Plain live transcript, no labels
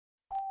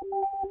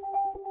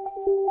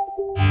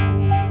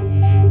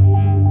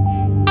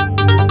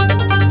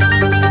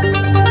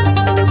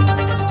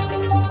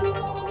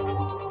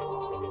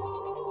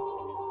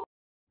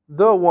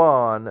the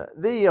one,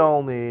 the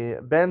only,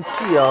 Ben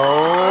Sion.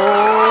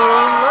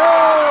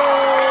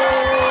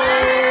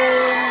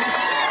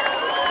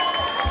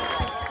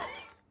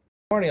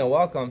 Good morning and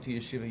welcome to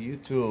Yeshiva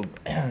YouTube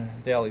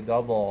Daily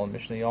Double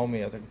Mishnah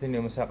Yoma. As I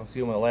continue Masechus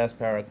Yoma, the last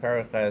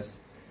paragraph,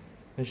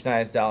 Mishnah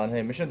is Dal and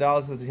Hey. Mishnah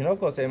Dal says, if you're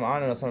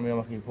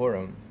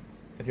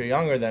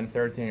younger than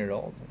 13 years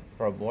old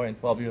for a boy and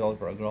 12 years old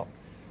for a girl,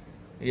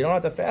 you don't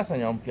have to fast on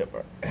Yom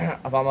Kippur.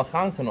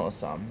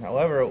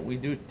 However, we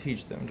do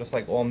teach them, just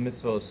like all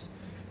mitzvos.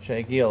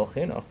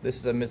 This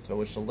is a mitzvah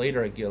which is a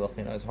later Gil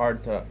Chinuch. It's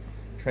hard to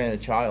train a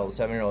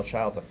 7-year-old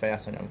child to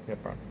fast on Yom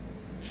Kippur.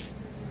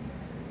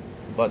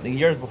 But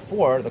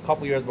the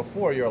couple years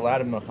before, you're allowed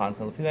to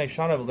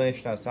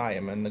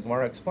mechanchen. And the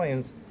Gemara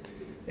explains,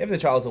 if the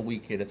child is a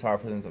weak kid, it's hard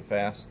for them to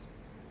fast.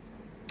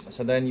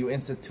 So then you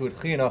institute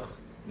chinuch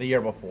the year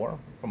before,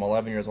 from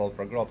 11 years old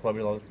for a girl, 12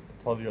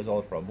 years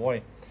old for a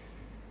boy.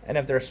 And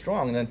if they're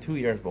strong, then 2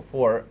 years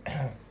before,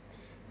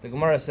 the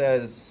Gemara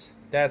says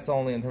that's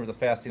only in terms of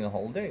fasting the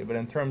whole day. But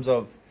in terms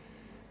of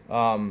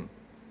doing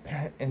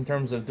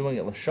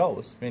it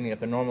l'shos, meaning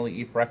if they normally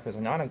eat breakfast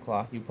at 9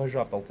 o'clock, you push it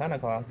off till 10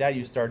 o'clock. That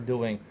you start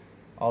doing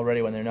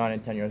already when they're 9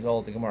 and 10 years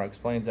old. The Gemara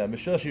explains that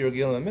it's just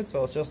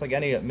like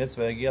any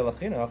mitzvah.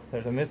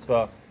 There's a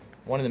mitzvah.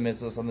 One of the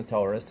mitzvahs on the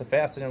Torah is to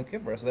fast on Yom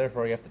Kippur. So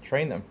therefore, you have to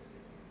train them.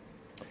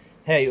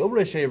 Hey,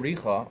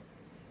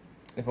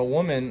 if a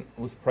woman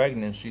who's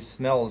pregnant, she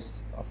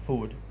smells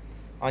food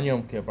on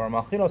Yom Kippur,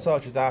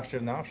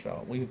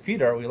 we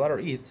feed her, we let her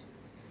eat,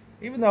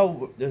 even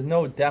though there's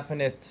no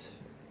definite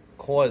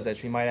cause that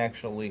she might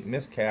actually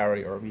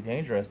miscarry or be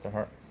dangerous to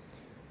her.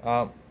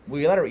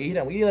 We let her eat,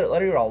 and we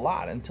let her eat a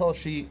lot until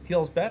she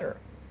feels better.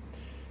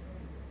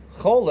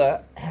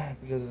 Chole,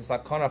 because it's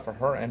sakana for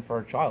her and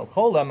for her child.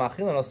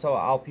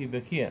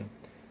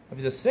 If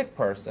he's a sick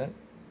person,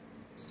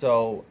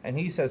 and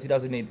he says he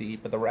doesn't need to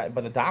eat, but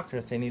the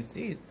doctors say he needs to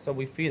eat, so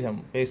we feed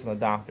him based on the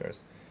doctors.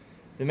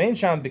 The main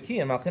sham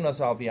bikian malchinos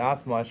al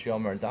biatzma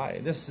shomer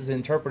dai. This is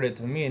interpreted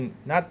to mean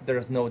not that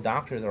there's no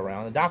doctors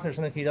around. The doctors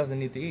think he doesn't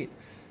need to eat,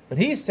 but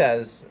he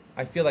says,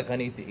 I feel like I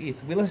need to eat.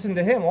 So we listen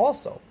to him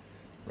also,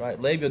 right?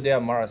 Lev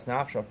yodea maras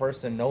nafsha. A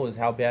person knows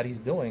how bad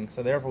he's doing,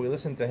 so therefore we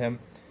listen to him,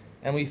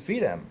 and we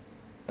feed him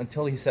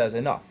until he says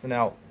enough.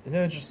 Now, it's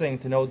interesting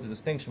to note the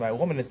distinction. By a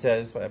woman, it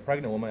says by a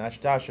pregnant woman,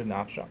 ashtasha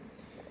nafsha.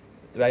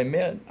 By a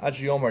man,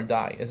 yomer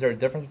dai. Is there a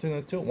difference between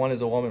the two? One is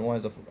a woman, one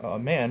is a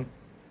man.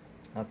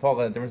 I'll talk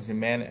about the difference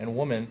between man and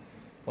woman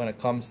when it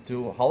comes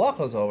to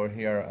halachas over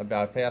here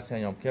about fasting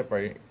on Yom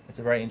Kippur. It's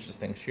a very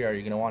interesting share.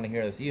 You're going to want to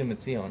hear this. Yom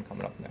Mitzion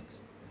coming up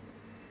next.